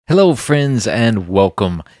Hello, friends, and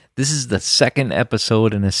welcome. This is the second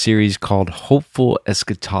episode in a series called Hopeful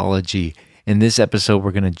Eschatology. In this episode,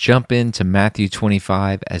 we're going to jump into Matthew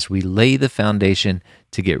 25 as we lay the foundation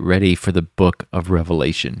to get ready for the book of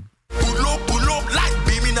Revelation. We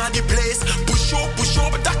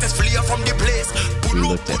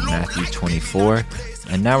looked at Matthew 24,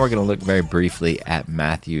 and now we're going to look very briefly at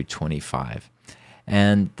Matthew 25.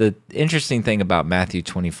 And the interesting thing about Matthew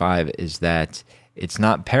 25 is that it's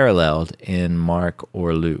not paralleled in Mark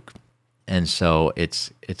or Luke. And so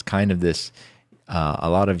it's kind of this, a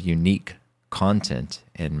lot of unique content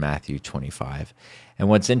in Matthew 25. And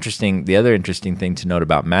what's interesting, the other interesting thing to note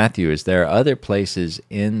about Matthew is there are other places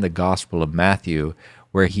in the Gospel of Matthew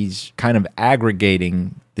where he's kind of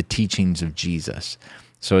aggregating the teachings of Jesus.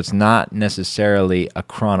 So it's not necessarily a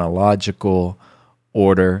chronological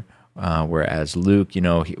order, whereas Luke,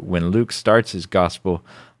 when Luke starts his Gospel,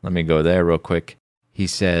 let me go there real quick. He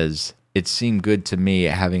says, "It seemed good to me,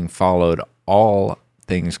 having followed all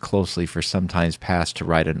things closely for some times past, to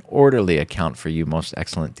write an orderly account for you, most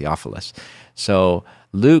excellent Theophilus." So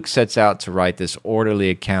Luke sets out to write this orderly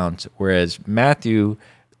account, whereas Matthew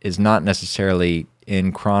is not necessarily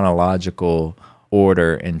in chronological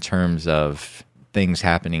order in terms of things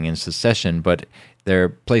happening in succession, but there are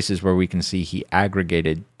places where we can see he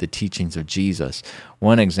aggregated the teachings of Jesus.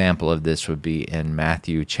 One example of this would be in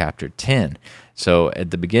Matthew chapter 10. So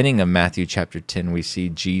at the beginning of Matthew chapter 10, we see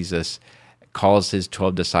Jesus calls his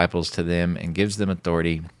 12 disciples to them and gives them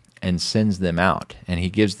authority and sends them out. And he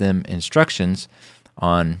gives them instructions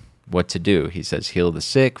on what to do. He says, heal the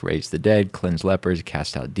sick, raise the dead, cleanse lepers,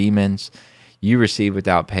 cast out demons. You receive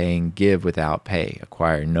without paying, give without pay.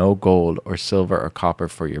 Acquire no gold or silver or copper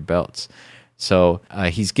for your belts. So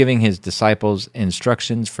he's giving his disciples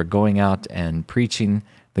instructions for going out and preaching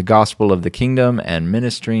the gospel of the kingdom and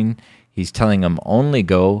ministering. He's telling them only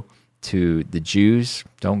go to the Jews,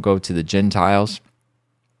 don't go to the Gentiles.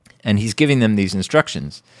 And he's giving them these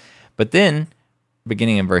instructions. But then,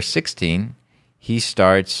 beginning in verse 16, he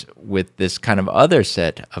starts with this kind of other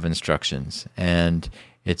set of instructions. And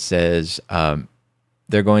it says,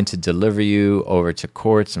 they're going to deliver you over to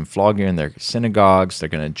courts and flog you in their synagogues. They're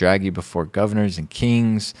going to drag you before governors and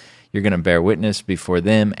kings. You're going to bear witness before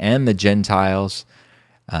them and the Gentiles.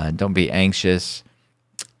 Don't be anxious.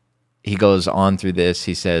 He goes on through this.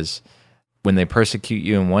 He says, when they persecute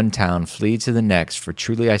you in one town, flee to the next. For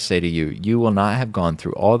truly I say to you, you will not have gone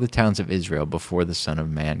through all the towns of Israel before the Son of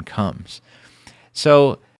Man comes.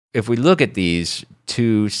 So if we look at these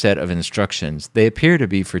two set of instructions, they appear to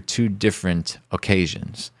be for two different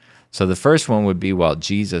occasions. So the first one would be while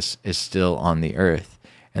Jesus is still on the earth,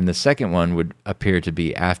 and the second one would appear to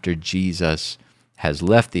be after Jesus has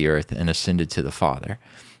left the earth and ascended to the Father.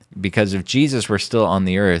 Because if Jesus were still on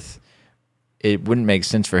the earth, it wouldn't make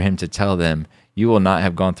sense for him to tell them, you will not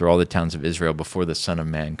have gone through all the towns of Israel before the Son of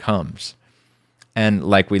Man comes. And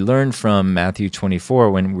like we learned from Matthew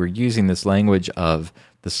 24, when we're using this language of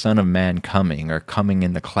the Son of Man coming or coming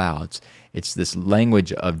in the clouds, it's this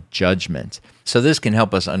language of judgment. So this can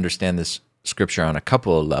help us understand this scripture on a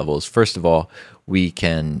couple of levels. First of all, we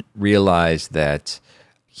can realize that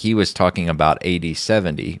he was talking about AD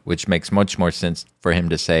 70, which makes much more sense for him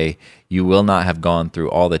to say, you will not have gone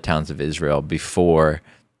through all the towns of Israel before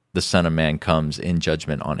the Son of Man comes in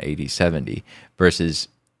judgment on AD 70, versus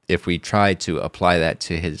if we try to apply that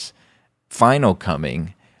to his final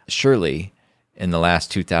coming, surely in the last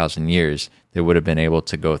 2,000 years, they would have been able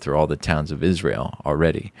to go through all the towns of Israel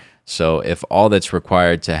already. So if all that's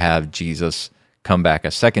required to have Jesus come back a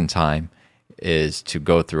second time is to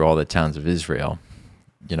go through all the towns of Israel,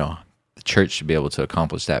 the church should be able to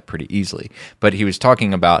accomplish that pretty easily. But he was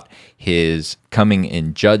talking about his coming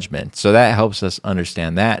in judgment. So that helps us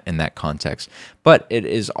understand that in that context. But it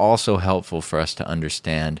is also helpful for us to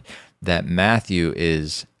understand that Matthew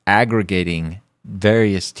is aggregating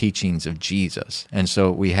various teachings of Jesus. And so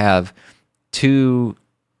we have two,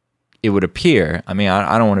 it would appear, I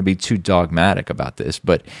don't want to be too dogmatic about this,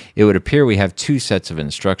 but it would appear we have two sets of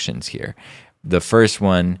instructions here. The first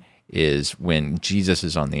one is when Jesus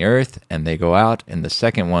is on the earth and they go out, and the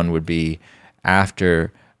second one would be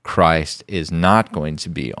after Christ is not going to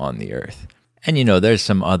be on the earth. And there's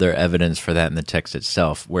some other evidence for that in the text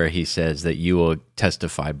itself, where he says that you will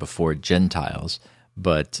testify before Gentiles,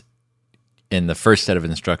 but in the first set of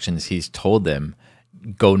instructions, he's told them,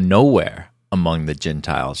 go nowhere among the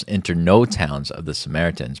Gentiles, enter no towns of the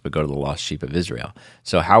Samaritans, but go to the lost sheep of Israel.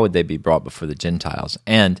 So how would they be brought before the Gentiles?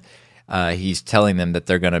 And he's telling them that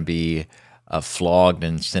they're going to be flogged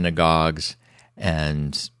in synagogues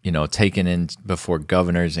and, taken in before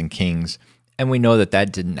governors and kings. And we know that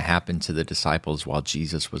that didn't happen to the disciples while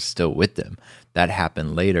Jesus was still with them. That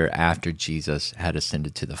happened later after Jesus had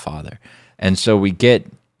ascended to the Father. And so we get,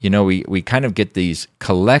 we kind of get these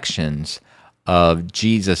collections of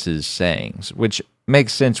Jesus's sayings, which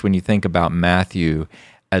makes sense when you think about Matthew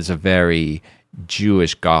as a very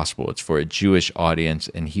Jewish gospel. It's for a Jewish audience,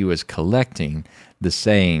 and he was collecting the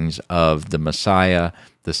sayings of the Messiah,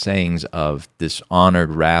 the sayings of this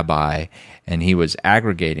honored rabbi, and he was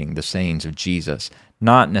aggregating the sayings of Jesus,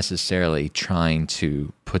 not necessarily trying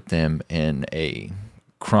to put them in a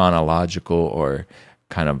chronological or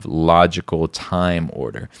kind of logical time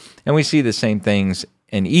order. And we see the same things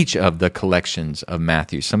in each of the collections of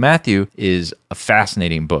Matthew. So Matthew is a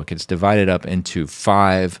fascinating book. It's divided up into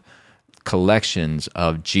 5 collections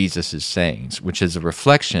of Jesus' sayings, which is a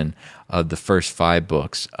reflection of the first 5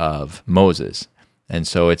 books of Moses. And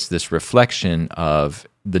so it's this reflection of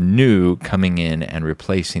the new coming in and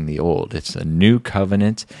replacing the old. It's a new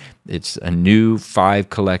covenant. It's a new 5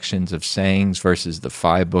 collections of sayings versus the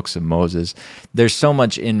 5 books of Moses. There's so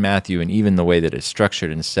much in Matthew, and even the way that it's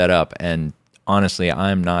structured and set up, and honestly,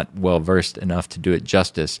 I'm not well-versed enough to do it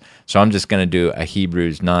justice, so I'm just going to do a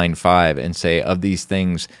Hebrews 9:5 and say, of these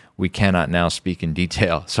things we cannot now speak in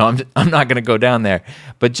detail. So I'm not going to go down there.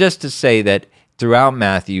 But just to say that throughout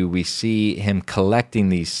Matthew, we see him collecting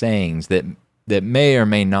these sayings that may or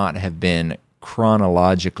may not have been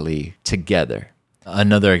chronologically together.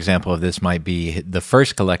 Another example of this might be the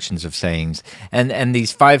first collections of sayings. And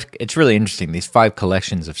these 5, it's really interesting, these 5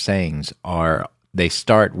 collections of sayings they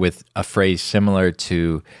start with a phrase similar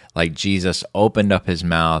to like Jesus opened up his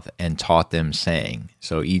mouth and taught them saying.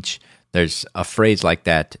 So there's a phrase like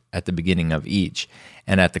that at the beginning of each.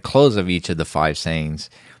 And at the close of each of the 5 sayings,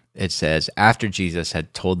 it says, after Jesus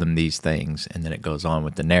had told them these things, and then it goes on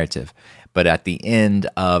with the narrative. But at the end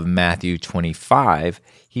of Matthew 25,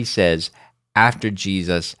 he says, after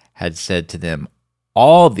Jesus had said to them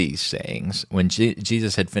all these sayings, when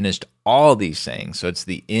Jesus had finished all these sayings. So it's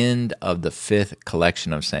the end of the 5th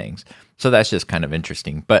collection of sayings. So that's just kind of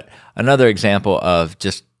interesting. But another example of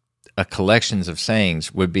just a collections of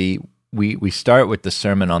sayings would be, we start with the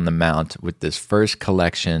Sermon on the Mount with this first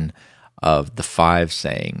collection of the 5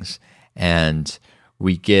 sayings, and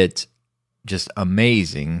we get just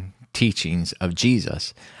amazing teachings of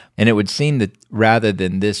Jesus. And it would seem that rather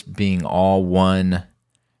than this being all one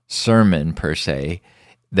sermon per se,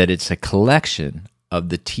 that it's a collection of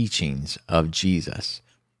the teachings of Jesus.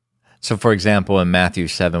 So for example, in Matthew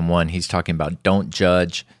 7:1, he's talking about don't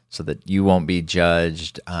judge so that you won't be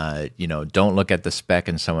judged. Don't look at the speck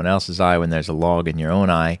in someone else's eye when there's a log in your own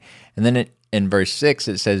eye. And then in verse 6,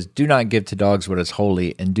 it says, do not give to dogs what is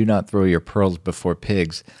holy, and do not throw your pearls before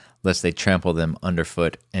pigs, lest they trample them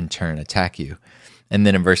underfoot and turn and attack you. And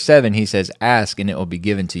then in verse 7, he says, ask, and it will be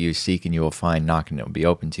given to you. Seek, and you will find. Knock, and it will be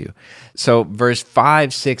open to you. So verse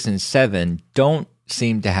 5, 6, and 7 don't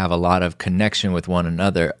seem to have a lot of connection with one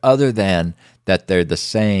another, other than that they're the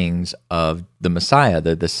sayings of the Messiah.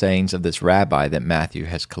 They're the sayings of this rabbi that Matthew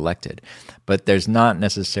has collected. But there's not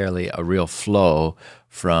necessarily a real flow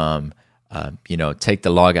from take the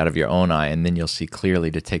log out of your own eye, and then you'll see clearly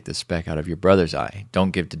to take the speck out of your brother's eye.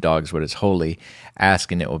 Don't give to dogs what is holy.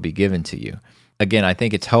 Ask, and it will be given to you. Again, I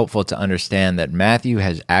think it's helpful to understand that Matthew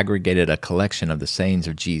has aggregated a collection of the sayings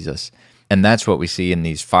of Jesus, and that's what we see in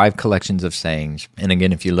these 5 collections of sayings. And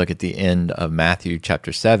again, if you look at the end of Matthew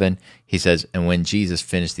chapter 7, he says, and when Jesus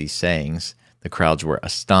finished these sayings, the crowds were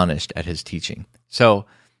astonished at his teaching. So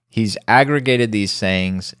he's aggregated these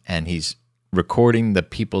sayings, and he's recording the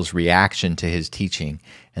people's reaction to his teaching,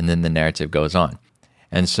 and then the narrative goes on.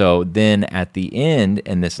 And so then at the end,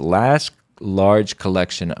 in this last large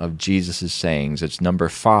collection of Jesus' sayings, it's number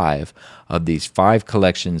 5 of these 5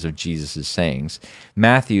 collections of Jesus' sayings,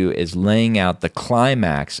 Matthew is laying out the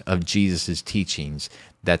climax of Jesus' teachings,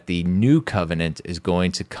 that the new covenant is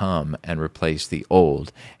going to come and replace the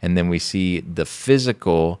old. And then we see the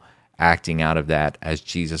physical acting out of that as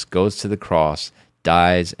Jesus goes to the cross,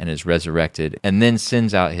 dies, and is resurrected, and then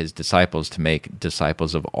sends out his disciples to make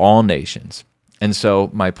disciples of all nations. And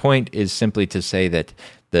so my point is simply to say that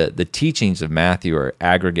the teachings of Matthew are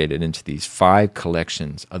aggregated into these 5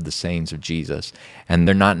 collections of the sayings of Jesus, and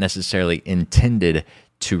they're not necessarily intended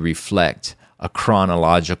to reflect a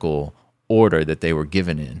chronological order that they were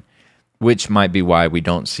given in, which might be why we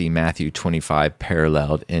don't see Matthew 25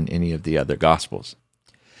 paralleled in any of the other Gospels.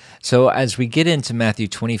 So as we get into Matthew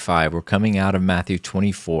 25, we're coming out of Matthew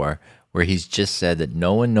 24, where he's just said that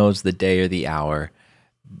no one knows the day or the hour.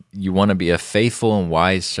 You want to be a faithful and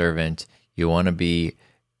wise servant. You want to be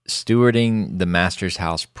stewarding the master's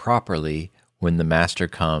house properly when the master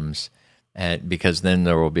comes. and because then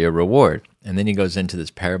there will be a reward. And then he goes into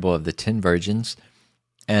this parable of the 10 virgins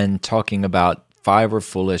and talking about 5 were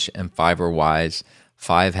foolish and 5 were wise.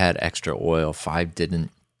 5 had extra oil, 5 didn't.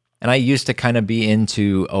 And I used to kind of be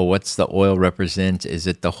into, what's the oil represent? Is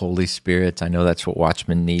it the Holy Spirit? I know that's what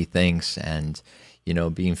Watchman Nee thinks, and,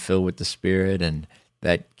 being filled with the Spirit, and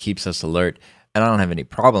that keeps us alert. And I don't have any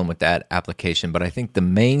problem with that application, but I think the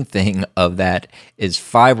main thing of that is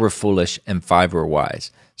 5 were foolish and 5 were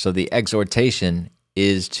wise. So the exhortation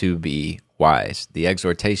is to be wise. The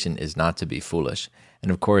exhortation is not to be foolish.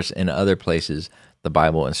 And of course, in other places, the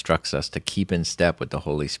Bible instructs us to keep in step with the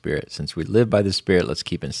Holy Spirit. Since we live by the Spirit, let's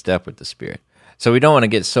keep in step with the Spirit. So we don't want to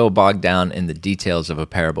get so bogged down in the details of a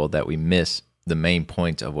parable that we miss the main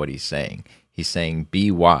point of what he's saying. He's saying,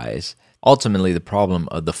 be wise. Ultimately, the problem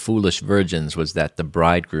of the foolish virgins was that the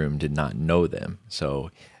bridegroom did not know them.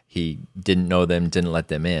 So he didn't know them, didn't let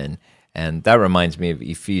them in. And that reminds me of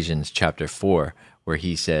Ephesians chapter 4, where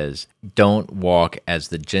he says, don't walk as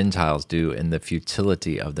the Gentiles do in the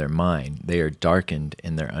futility of their mind. They are darkened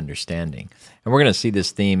in their understanding. And we're going to see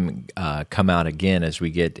this theme come out again as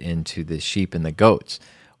we get into the sheep and the goats,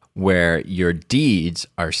 where your deeds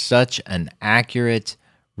are such an accurate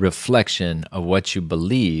reflection of what you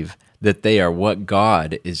believe that they are what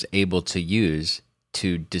God is able to use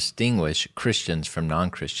to distinguish Christians from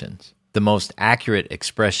non-Christians. The most accurate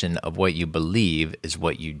expression of what you believe is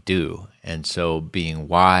what you do. And so being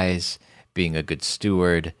wise, being a good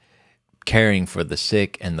steward, caring for the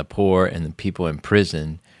sick and the poor and the people in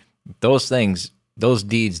prison, those things, those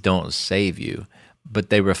deeds don't save you, but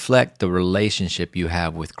they reflect the relationship you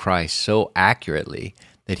have with Christ so accurately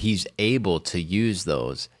that he's able to use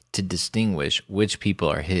those to distinguish which people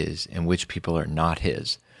are his and which people are not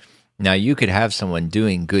his. Now, you could have someone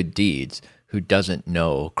doing good deeds who doesn't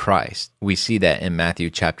know Christ. We see that in Matthew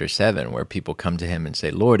chapter 7, where people come to him and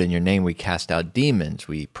say, Lord, in your name we cast out demons,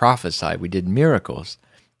 we prophesied, we did miracles.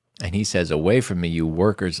 And he says, away from me, you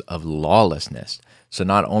workers of lawlessness. So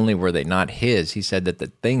not only were they not his, he said that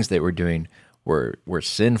the things they were doing were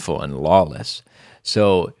sinful and lawless.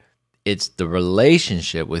 So it's the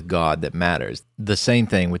relationship with God that matters. The same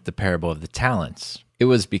thing with the parable of the talents. It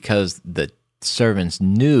was because the servants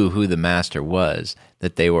knew who the master was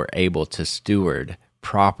that they were able to steward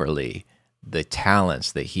properly the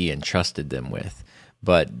talents that he entrusted them with.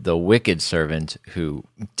 But the wicked servant who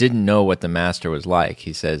didn't know what the master was like,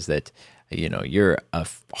 he says that, you're a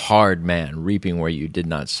hard man, reaping where you did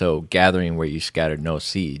not sow, gathering where you scattered no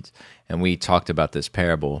seeds. And we talked about this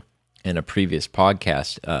parable in a previous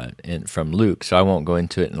podcast from Luke, so I won't go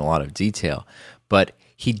into it in a lot of detail. But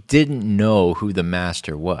he didn't know who the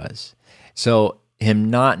master was. So him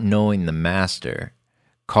not knowing the master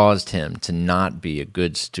caused him to not be a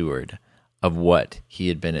good steward of what he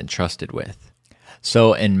had been entrusted with.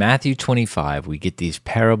 So in Matthew 25, we get these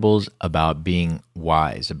parables about being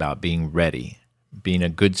wise, about being ready, being a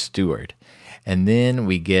good steward. And then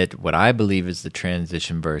we get what I believe is the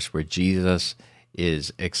transition verse where Jesus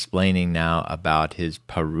is explaining now about his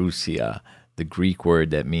parousia, the Greek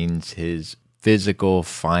word that means his physical,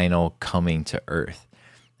 final coming to earth.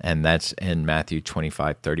 And that's in Matthew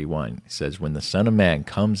 25:31. It says, when the Son of Man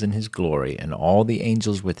comes in his glory and all the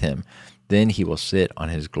angels with him, then he will sit on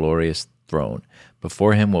his glorious throne.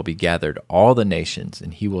 Before him will be gathered all the nations,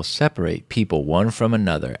 and he will separate people one from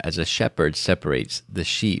another as a shepherd separates the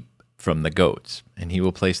sheep from the goats. And he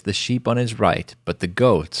will place the sheep on his right, but the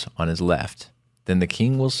goats on his left. Then the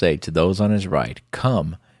king will say to those on his right,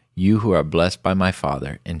 come, you who are blessed by my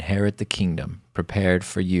Father, inherit the kingdom prepared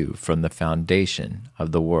for you from the foundation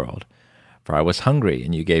of the world. For I was hungry,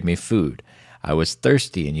 and you gave me food. I was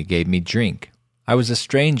thirsty, and you gave me drink. I was a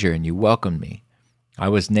stranger, and you welcomed me. I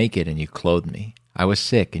was naked, and you clothed me. I was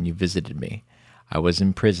sick, and you visited me. I was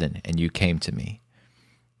in prison, and you came to me.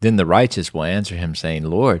 Then the righteous will answer him, saying,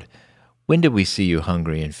 Lord, when did we see you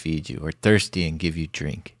hungry and feed you, or thirsty and give you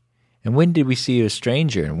drink? And when did we see you a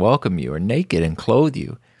stranger and welcome you, or naked and clothe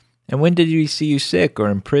you? And when did we see you sick or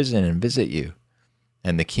in prison and visit you?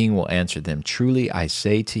 And the king will answer them, truly I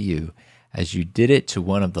say to you, as you did it to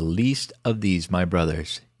one of the least of these my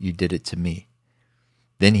brothers, you did it to me.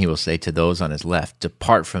 Then he will say to those on his left,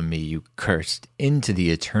 depart from me, you cursed, into the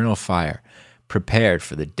eternal fire, prepared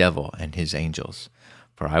for the devil and his angels.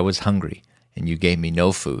 For I was hungry, and you gave me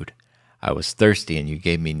no food. I was thirsty, and you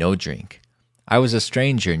gave me no drink. I was a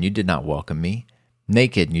stranger, and you did not welcome me.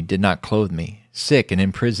 Naked, and you did not clothe me. Sick and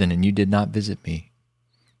in prison, and you did not visit me.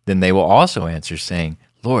 Then they will also answer, saying,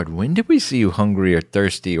 Lord, when did we see you hungry or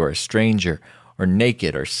thirsty or a stranger or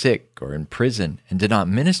naked or sick or in prison and did not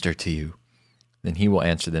minister to you? Then he will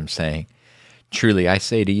answer them, saying, truly I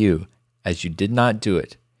say to you, as you did not do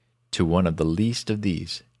it to one of the least of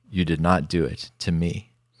these, you did not do it to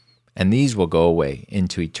me. And these will go away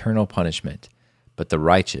into eternal punishment, but the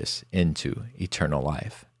righteous into eternal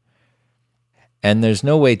life. And there's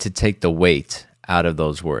no way to take the weight out of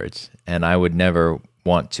those words, and I would never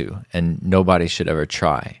want to, and nobody should ever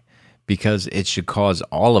try, because it should cause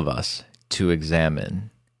all of us to examine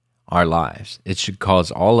our lives. It should cause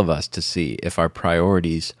all of us to see if our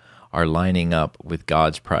priorities are lining up with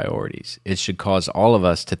God's priorities. It should cause all of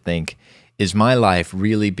us to think, is my life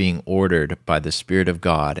really being ordered by the Spirit of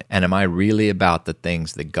God? And am I really about the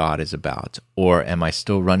things that God is about? Or am I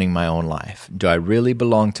still running my own life? Do I really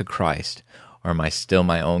belong to Christ? Or am I still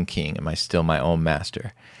my own king? Am I still my own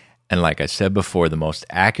master? And like I said before, the most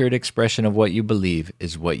accurate expression of what you believe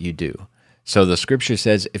is what you do. So the scripture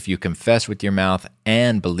says, if you confess with your mouth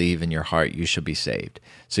and believe in your heart, you shall be saved.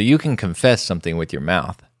 So you can confess something with your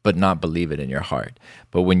mouth, but not believe it in your heart.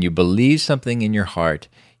 But when you believe something in your heart,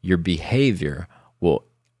 your behavior will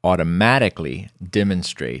automatically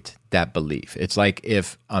demonstrate that belief. It's like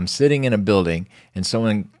if I'm sitting in a building and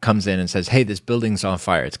someone comes in and says, hey, this building's on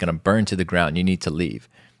fire. It's going to burn to the ground. You need to leave.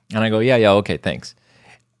 And I go, yeah, okay, thanks.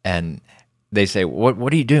 And they say,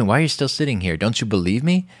 what are you doing? Why are you still sitting here? Don't you believe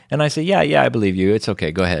me? And I say, yeah, I believe you. It's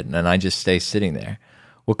okay, go ahead. And I just stay sitting there.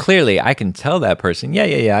 Well, clearly, I can tell that person,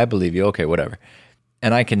 yeah, I believe you. Okay, whatever.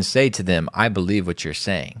 And I can say to them, I believe what you're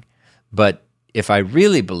saying. But if I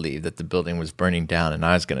really believe that the building was burning down and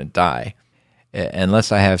I was going to die,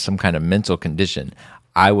 unless I have some kind of mental condition,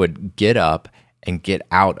 I would get up and get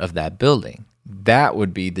out of that building. That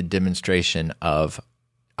would be the demonstration of,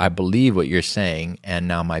 I believe what you're saying, and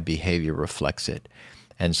now my behavior reflects it.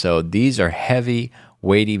 And so these are heavy,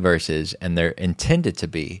 weighty verses, and they're intended to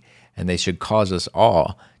be, and they should cause us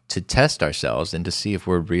all to test ourselves and to see if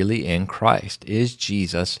we're really in Christ. Is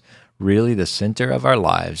Jesus really the center of our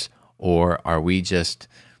lives, or are we just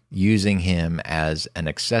using him as an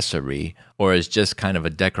accessory or as just kind of a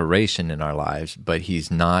decoration in our lives, but he's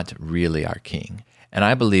not really our king? And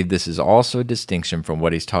I believe this is also a distinction from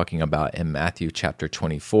what he's talking about in Matthew chapter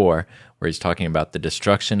 24, where he's talking about the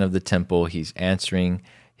destruction of the temple. He's answering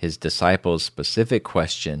his disciples' specific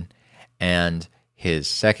question, and his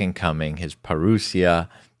second coming, his parousia,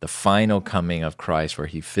 the final coming of Christ, where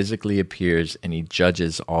he physically appears and he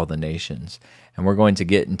judges all the nations. And we're going to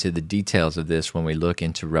get into the details of this when we look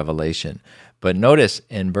into Revelation. But notice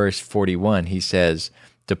in verse 41, he says,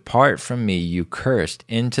 "Depart from me, you cursed,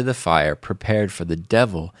 into the fire prepared for the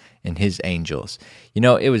devil and his angels." You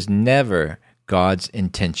know, it was never God's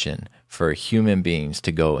intention for human beings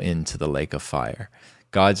to go into the lake of fire.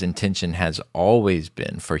 God's intention has always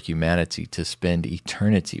been for humanity to spend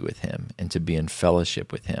eternity with him and to be in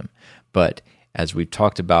fellowship with him. But as we've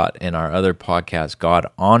talked about in our other podcasts, God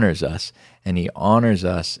honors us, and he honors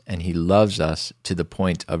us, and he loves us to the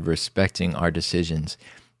point of respecting our decisions,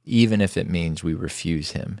 even if it means we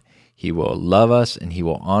refuse him. He will love us, and he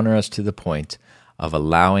will honor us to the point of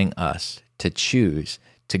allowing us to choose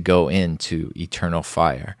to go into eternal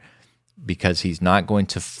fire, because he's not going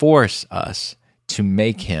to force us to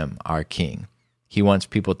make him our king. He wants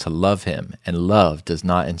people to love him, and love does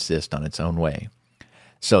not insist on its own way.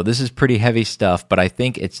 So this is pretty heavy stuff, but I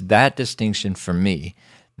think it's that distinction for me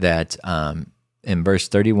that in verse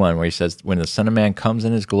 31, where he says, when the Son of Man comes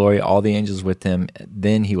in his glory, all the angels with him,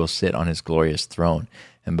 then he will sit on his glorious throne,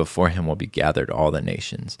 and before him will be gathered all the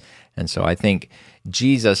nations. And so I think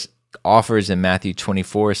Jesus offers in Matthew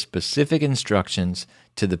 24 specific instructions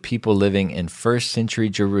to the people living in first century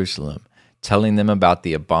Jerusalem, telling them about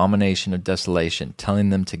the abomination of desolation, telling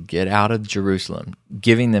them to get out of Jerusalem,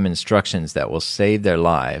 giving them instructions that will save their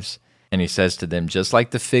lives. And he says to them, just like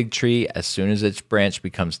the fig tree, as soon as its branch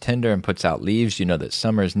becomes tender and puts out leaves, you know that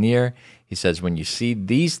summer is near. He says, when you see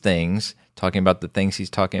these things, talking about the things he's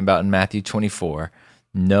talking about in Matthew 24,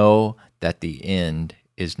 know that the end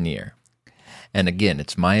is near. And again,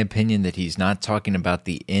 it's my opinion that he's not talking about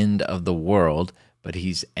the end of the world, but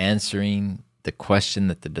he's answering the question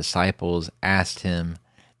that the disciples asked him,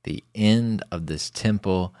 the end of this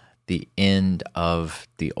temple, the end of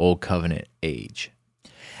the Old Covenant age.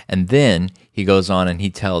 And then he goes on and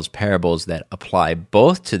he tells parables that apply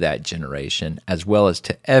both to that generation as well as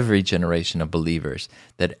to every generation of believers,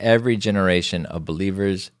 that every generation of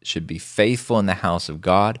believers should be faithful in the house of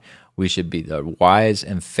God. We should be the wise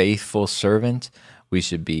and faithful servant. We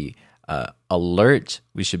should be alert.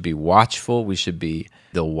 We should be watchful. We should be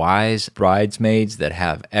the wise bridesmaids that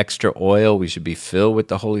have extra oil. We should be filled with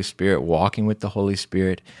the Holy Spirit, walking with the Holy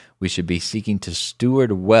Spirit. We should be seeking to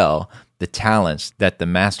steward well the talents that the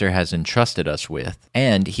Master has entrusted us with.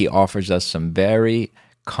 And he offers us some very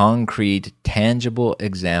concrete, tangible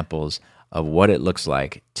examples of what it looks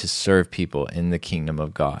like to serve people in the kingdom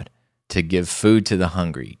of God, to give food to the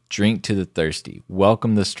hungry, drink to the thirsty,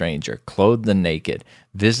 welcome the stranger, clothe the naked,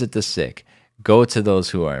 visit the sick, go to those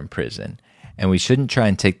who are in prison. And we shouldn't try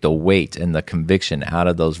and take the weight and the conviction out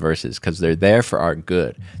of those verses because they're there for our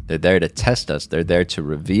good. They're there to test us. They're there to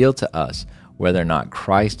reveal to us whether or not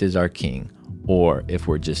Christ is our king, or if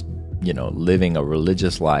we're just, living a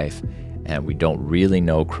religious life and we don't really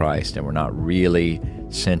know Christ and we're not really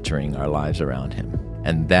centering our lives around him.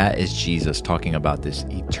 And that is Jesus talking about this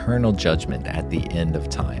eternal judgment at the end of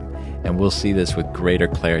time. And we'll see this with greater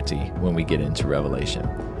clarity when we get into Revelation.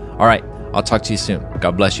 All right, I'll talk to you soon.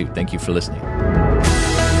 God bless you. Thank you for listening.